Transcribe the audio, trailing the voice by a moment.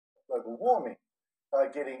global warming by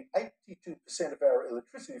getting 82% of our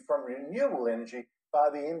electricity from renewable energy by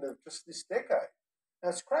the end of just this decade. Now,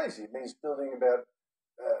 it's crazy. It means building about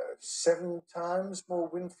 7 times more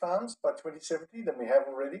wind farms by 2070 than we have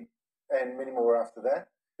already, and many more after that.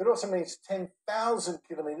 It also means 10,000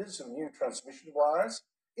 kilometres of new transmission wires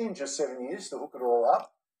in just 7 years to hook it all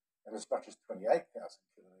up, and as much as 28,000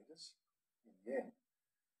 kilometres in the end.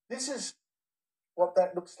 This is what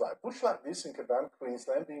that looks like. Bush like this in Cabum,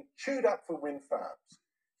 Queensland, being chewed up for wind farms.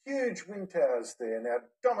 Huge wind towers there now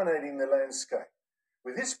dominating the landscape.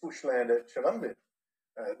 With this bushland at Chulumbin,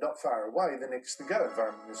 not far away, the next to go,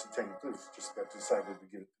 Environment Minister Tanya Clu's just about to decide whether to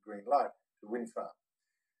give it the green light to wind farm.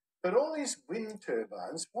 But all these wind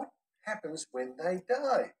turbines, what happens when they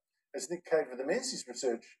die? As Nick Cave of the Menzies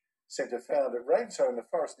Research Centre found at Ravenshoe in the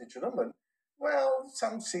forest near Chulumbin, well,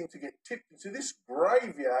 some seem to get tipped into this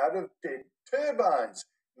graveyard of dead turbines,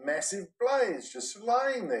 massive blades just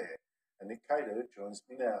lying there. And Nick Cater joins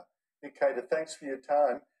me now. Nick Cater, thanks for your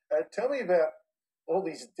time. Tell me about all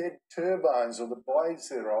these dead turbines or the blades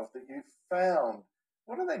thereof that you found.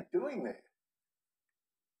 What are they doing there?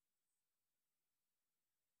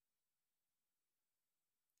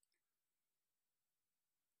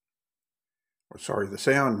 Oh, sorry, the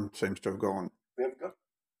sound seems to have gone. We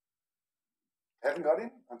haven't got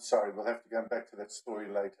him? I'm sorry, we'll have to go back to that story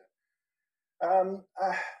later. Well,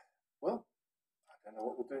 I don't know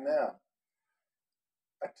what we'll do now.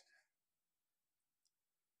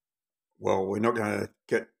 Well, we're not going to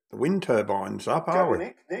get the wind turbines up, are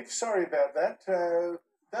we? Nick, sorry about that.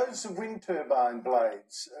 Those wind turbine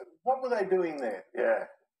blades, what were they doing there? Yeah.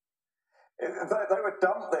 They were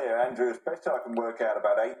dumped there, Andrew, as best I can work out,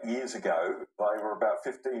 about 8 years ago. They were about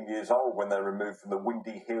 15 years old when they were removed from the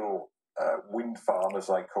Windy Hill wind farm, as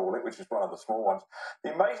they call it, which is one of the small ones.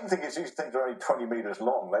 The amazing thing is these things are only 20 metres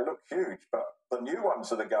long. They look huge, but the new ones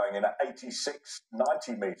that are going in are 86,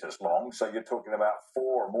 90 metres long, so you're talking about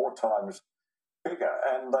 4 or more times bigger,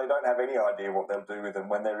 and they don't have any idea what they'll do with them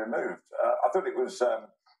when they're removed. I thought it was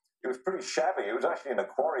pretty shabby. It was actually in a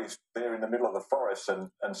quarry there in the middle of the forest,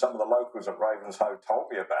 and some of the locals at Ravenshoe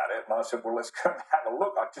told me about it, and I said, well, let's go and have a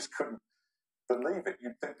look. I just couldn't believe it.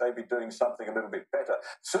 You'd think they'd be doing something a little bit better.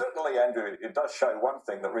 Certainly, Andrew, it does show one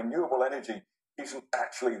thing, that renewable energy isn't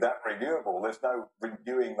actually that renewable. There's no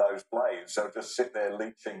renewing those blades. They'll just sit there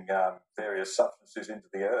leaching various substances into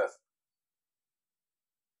the earth.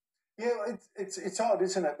 Yeah, it's odd,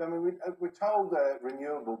 isn't it? I mean, we're told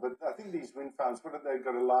renewable, but I think these wind farms, what have they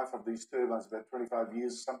got a life of these turbines, about 25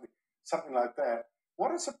 years, something like that.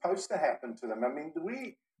 What is supposed to happen to them? I mean,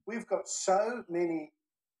 we've got so many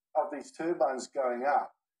of these turbines going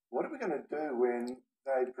up. What are we going to do when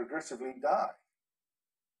they progressively die?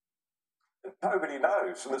 Nobody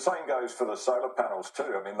knows. And the same goes for the solar panels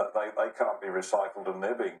too. I mean, they can't be recycled and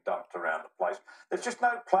they're being dumped around the place. There's just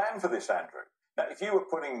no plan for this, Andrew. Now, if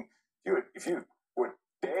you were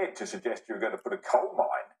dared to suggest you were going to put a coal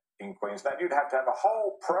mine in Queensland, you'd have to have a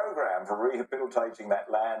whole program for rehabilitating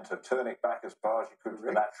that land to turn it back as far as you could to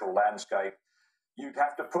the natural landscape. You'd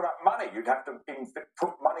have to put up money. You'd have to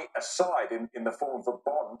put money aside in the form of a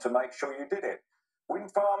bond to make sure you did it.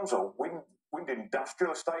 Wind farms or wind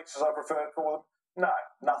industrial estates, as I prefer to call them, no,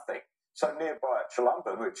 nothing. So nearby at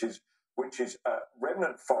Chulumbin, which is a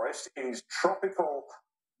remnant forest, is tropical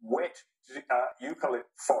wet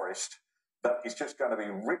eucalypt forest that is just going to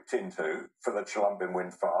be ripped into for the Chulumbin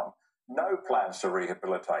wind farm. No plans to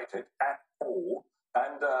rehabilitate it at all.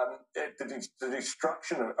 And the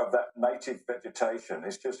destruction of that native vegetation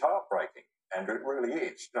is just heartbreaking, Andrew. It really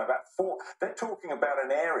is. They're talking about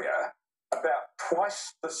an area about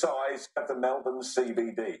twice the size of the Melbourne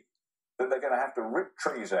CBD that they're going to have to rip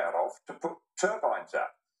trees out of to put turbines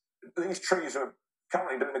up. These trees are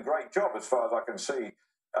currently doing a great job, as far as I can see,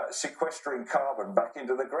 sequestering carbon back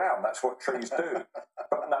into the ground. That's what trees do.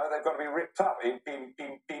 But no, they've got to be ripped up.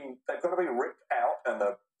 They've got to be ripped out, and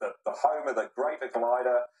the home of the greater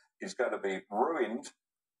glider is going to be ruined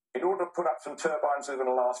in order to put up some turbines that are going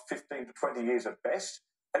to last 15 to 20 years at best.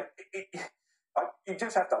 You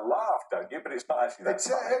just have to laugh, don't you? But it's not actually that.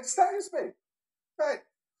 It staggers me. Mate,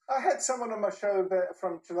 I had someone on my show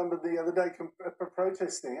from Chulumbin the other day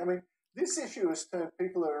protesting. I mean, this issue has turned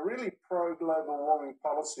people who are really pro-global warming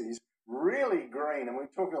policies really green, and we're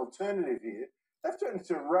talking alternative here. They've turned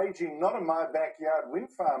into raging, not in my backyard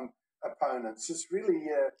wind farm opponents. It's really,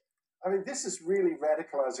 this is really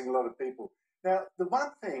radicalising a lot of people. Now, the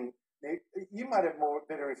one thing, Nick, you might have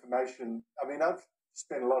better information. I mean, I've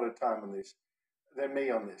spent a lot of time on this than me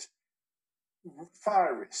on this.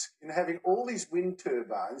 Fire risk in having all these wind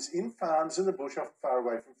turbines in farms in the bush, often far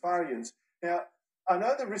away from fire units. Now, I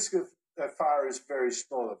know the risk of fire is very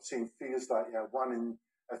small. I've seen figures like 1 in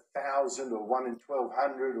 1,000 or 1 in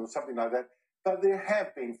 1,200 or something like that. But there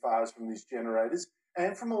have been fires from these generators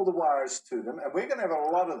and from all the wires to them, and we're going to have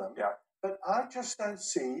a lot of them. Yeah. But I just don't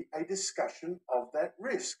see a discussion of that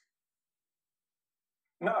risk.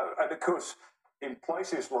 No, and of course, in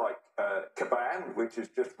places like Caban, which has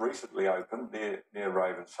just recently opened near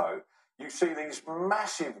Ravenshoe, you see these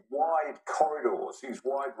massive wide corridors, these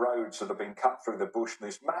wide roads that have been cut through the bush, and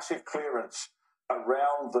this massive clearance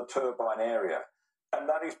around the turbine area. And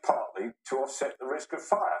that is partly to offset the risk of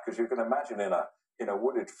fire, because you can imagine in a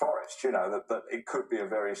wooded forest, that it could be a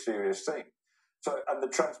very serious thing. So, and the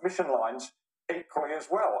transmission lines equally as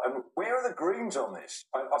well. And where are the Greens on this?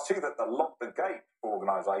 I see that the Lock the Gate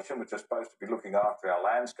organisation, which is supposed to be looking after our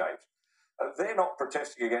landscapes, they're not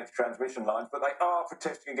protesting against transmission lines, but they are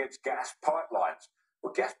protesting against gas pipelines.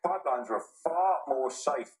 Well, gas pipelines are a far more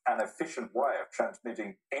safe and efficient way of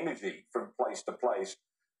transmitting energy from place to place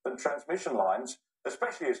than transmission lines,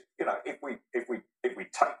 especially as, if we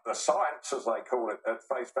take the science, as they call it, at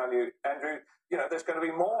face value, Andrew, there's going to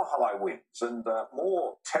be more high winds and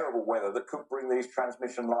more terrible weather that could bring these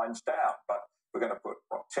transmission lines down. But we're going to put,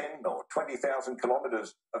 10 or 20,000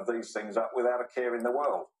 kilometres of these things up without a care in the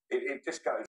world. It just goes